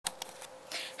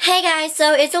Hey guys,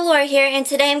 so it's Allure here, and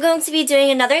today I'm going to be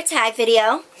doing another tag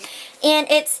video, and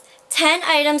it's 10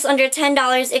 items under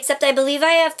 $10, except I believe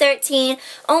I have 13,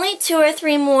 only 2 or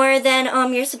 3 more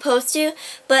than you're supposed to,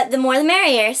 but the more the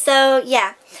merrier. So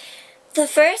yeah, the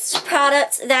first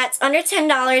product that's under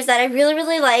 $10 that I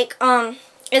really like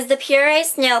is the Pure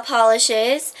Ice nail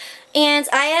polishes, and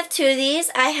I have 2 of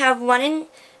these. I have one in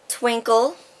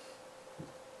Twinkle.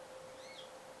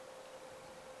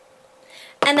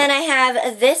 And then I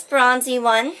have this bronzy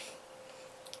one,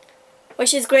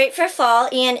 which is great for fall,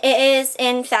 and it is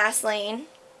in Fast Lane.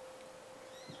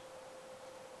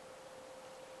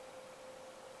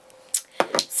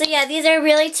 So yeah, these are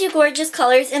really 2 gorgeous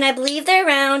colors, and I believe they're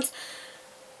around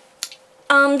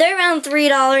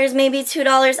 $3, maybe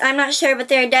 $2. I'm not sure, but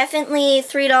they're definitely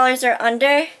 $3 or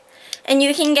under. And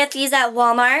you can get these at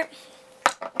Walmart.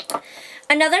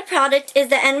 Another product is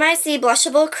the NYC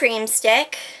Blushable Cream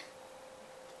Stick.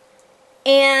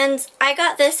 And I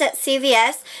got this at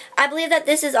CVS. I believe that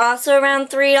this is also around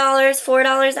 $3,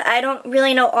 $4. I don't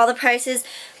really know all the prices,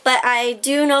 but I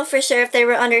do know for sure if they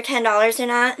were under $10 or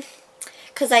not,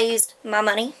 because I used my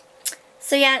money.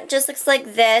 So yeah, it just looks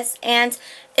like this, and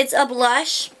it's a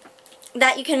blush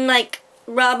that you can like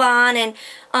rub on and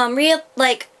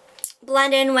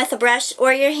blend in with a brush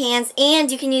or your hands,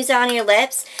 and you can use it on your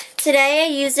lips. Today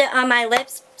I used it on my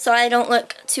lips so I don't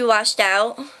look too washed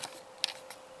out.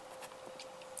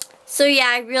 So yeah,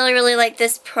 I really like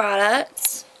this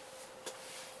product.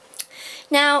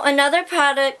 Now, another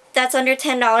product that's under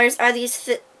 $10 are these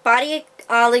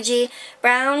Bodycology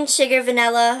Brown Sugar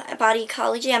Vanilla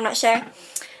Bodycology, I'm not sure.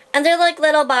 And they're like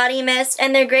little body mist,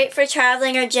 and they're great for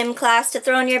traveling or gym class to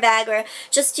throw in your bag or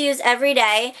just to use every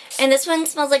day. And this one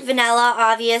smells like vanilla,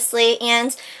 obviously,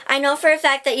 and I know for a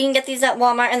fact that you can get these at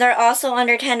Walmart, and they're also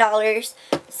under $10.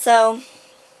 So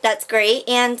that's great.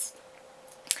 And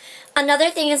another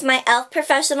thing is my e.l.f.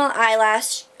 Professional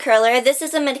Eyelash Curler. This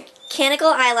is a mechanical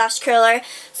eyelash curler,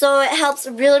 so it helps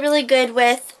really good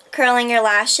with curling your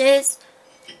lashes.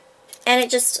 And it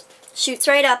just shoots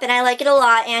right up, and I like it a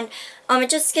lot. And it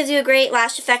just gives you a great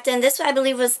lash effect. And this, I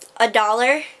believe, was $1.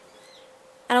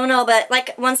 I don't know, but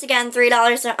like once again,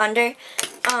 $3 or under.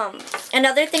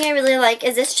 Another thing I really like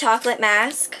is this chocolate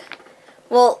mask.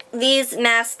 Well, these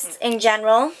masks in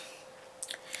general.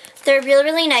 They're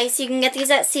really nice. You can get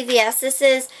these at CVS. This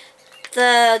is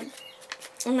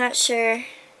I'm not sure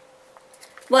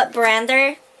what brand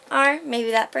they are. Maybe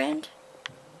that brand.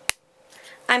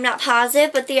 I'm not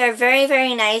positive, but they are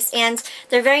very nice, and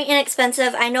they're very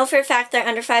inexpensive. I know for a fact they're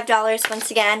under $5 once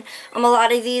again. A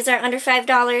lot of these are under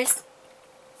 $5.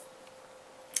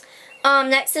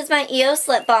 Next is my EOS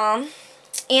Lip Balm.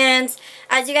 And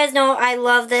as you guys know, I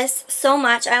love this so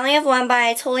much. I only have one, but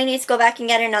I totally need to go back and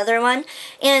get another one.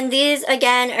 And these,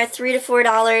 again, are $3 to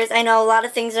 $4. I know a lot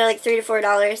of things are like $3 to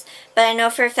 $4, but I know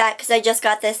for a fact because I just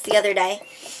got this the other day.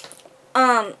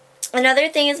 Another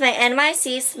thing is my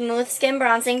NYC Smooth Skin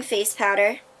Bronzing Face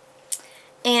Powder.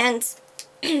 And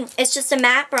it's just a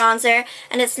matte bronzer,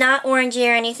 and it's not orangey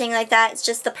or anything like that. It's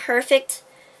just the perfect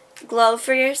glow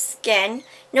for your skin.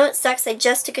 You know what sucks? I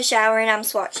just took a shower and I'm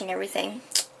swatching everything.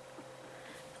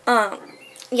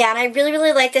 Yeah, and I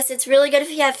really like this. It's really good if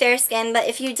you have fair skin, but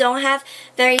if you don't have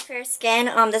very fair skin,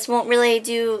 this won't really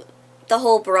do the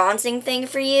whole bronzing thing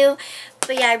for you.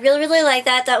 But yeah, I really like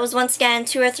that. That was once again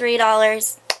 $2 or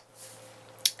 $3.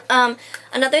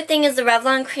 Another thing is the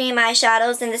Revlon Cream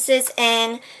Eyeshadows, and this is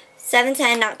in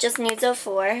 710, not just Nudes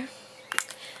 04.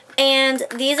 And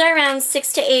these are around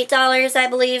 $6 to $8, I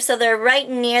believe, so they're right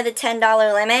near the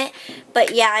 $10 limit.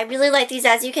 But yeah, I really like these.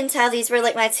 As you can tell, these were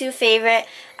like my 2 favorite.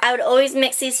 I would always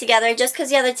mix these together just because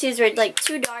the other 2s were like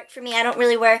too dark for me. I don't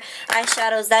really wear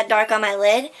eyeshadows that dark on my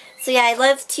lid. So yeah, I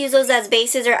love to use those as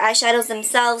bases or eyeshadows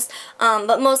themselves,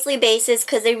 but mostly bases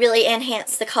because they really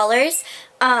enhance the colors.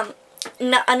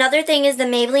 Another thing is the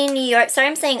Maybelline New York, sorry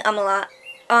I'm saying a lot,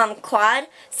 Quad.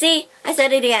 See, I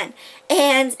said it again.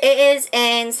 And it is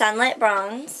in Sunlit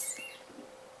Bronze.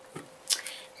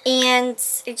 And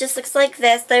it just looks like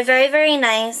this. They're very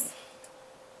nice.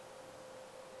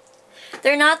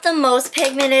 They're not the most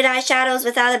pigmented eyeshadows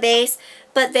without a base,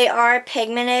 but they are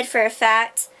pigmented for a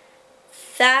fact.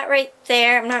 That right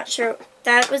there, I'm not sure,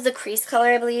 that was the crease color,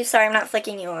 I believe. Sorry, I'm not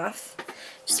flicking you off.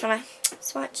 Just want to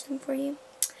swatch them for you.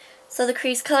 So the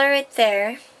crease color right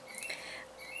there.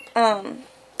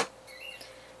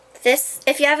 This,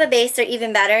 if you have a base, they're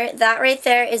even better. That right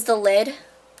there is the lid.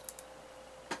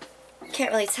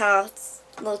 Can't really tell. It's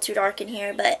a little too dark in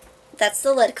here, but that's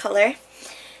the lid color.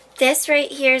 This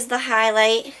right here is the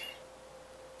highlight.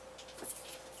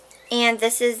 And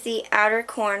this is the outer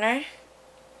corner.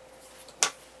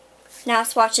 now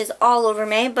swatches all over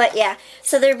me. But yeah,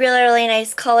 so they're really, really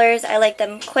nice colors. I like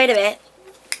them quite a bit.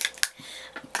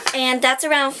 And that's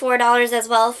around $4 as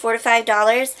well, $4 to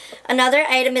 $5. Another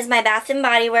item is my Bath &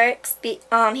 Body Works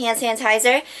hand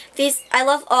sanitizer. These, I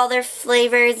love all their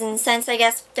flavors and scents, I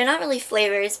guess. They're not really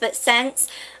flavors, but scents.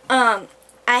 I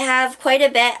have quite a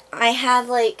bit. I have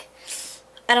like,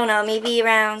 I don't know, maybe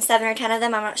around 7 or 10 of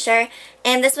them, I'm not sure.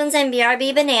 And this one's in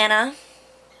BRB Banana.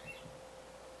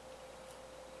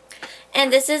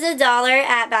 And this is $1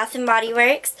 at Bath & Body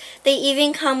Works. They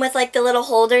even come with like the little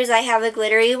holders. I have a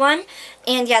glittery one.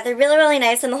 And yeah, they're really, really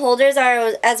nice. And the holders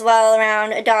are as well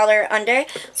around $1 under.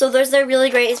 So those are really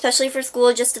great, especially for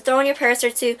school, just to throw in your purse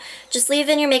or to just leave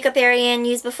in your makeup area and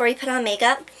use before you put on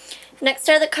makeup. Next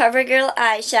are the CoverGirl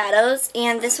eyeshadows.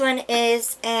 And this one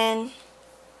is in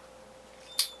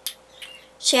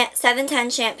 710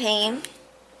 Champagne.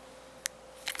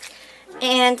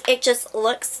 And it just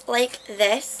looks like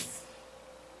this.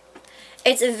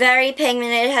 It's very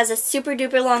pigmented. It has a super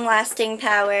duper long lasting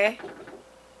power.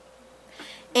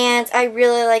 And I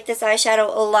really like this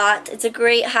eyeshadow a lot. It's a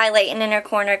great highlight and inner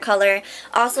corner color.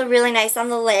 Also really nice on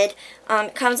the lid.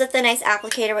 It comes with a nice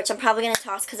applicator, which I'm probably going to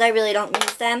toss because I really don't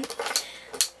use them.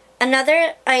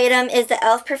 Another item is the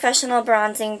e.l.f. Professional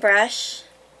Bronzing Brush.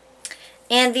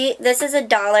 And this is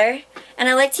 $1. And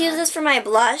I like to use this for my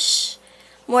blush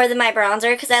more than my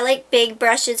bronzer because I like big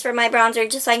brushes for my bronzer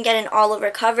just so I can get an all over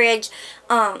coverage.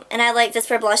 And I like this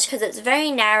for blush because it's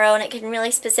very narrow and it can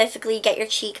really specifically get your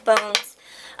cheekbones.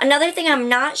 Another thing, I'm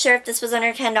not sure if this was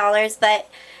under $10, but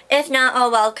if not, oh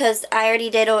well, because I already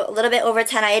did a little bit over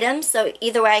 10 items, so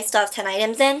either way I still have 10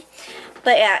 items in.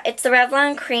 But yeah, it's the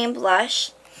Revlon Cream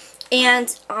Blush. And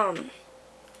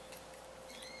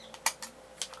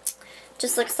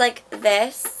just looks like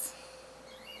this.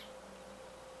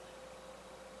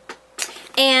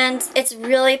 And it's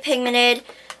really pigmented,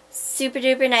 super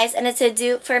duper nice, and it's a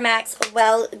dupe for MAC's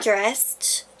Well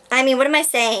Dressed. I mean, what am I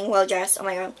saying? Well Dressed, oh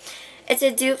my god. It's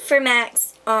a dupe for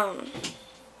MAC's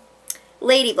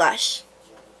Lady Blush.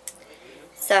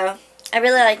 So, I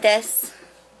really like this.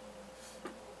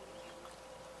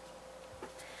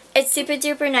 It's super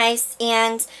duper nice,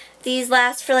 and these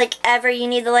last for like ever. You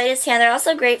need the lightest tan. They're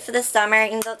also great for the summer,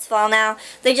 even though it's fall now.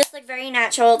 They just look very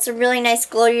natural. It's a really nice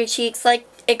glow to your cheeks. Like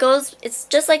it's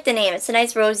just like the name. It's a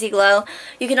nice rosy glow.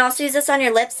 You can also use this on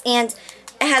your lips, and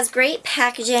it has great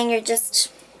packaging. You're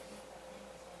just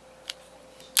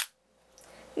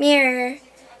mirror.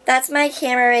 That's my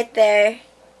camera right there,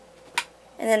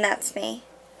 and then that's me.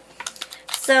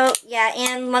 So yeah,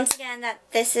 and once again,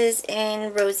 this is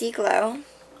in Rosy Glow.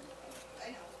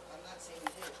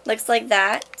 Looks like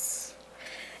that.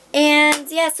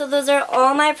 And yeah, so those are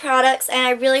all my products, and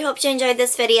I really hope you enjoyed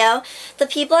this video. The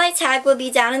people I tag will be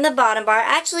down in the bottom bar.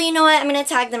 Actually, you know what? I'm going to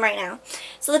tag them right now.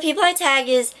 So the people I tag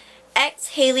is X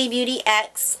Haley Beauty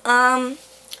X,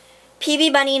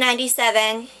 PB Bunny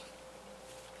 97,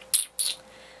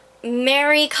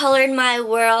 Mary Colored My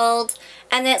World,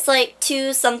 and it's like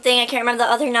 2 something. I can't remember the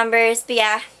other numbers, but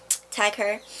yeah, tag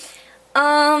her.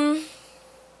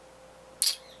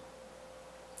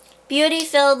 Beauty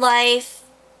Filled Life,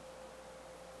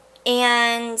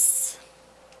 and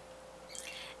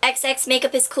XX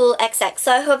Makeup is Cool XX.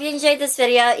 So I hope you enjoyed this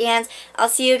video, and I'll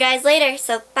see you guys later.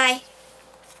 So bye.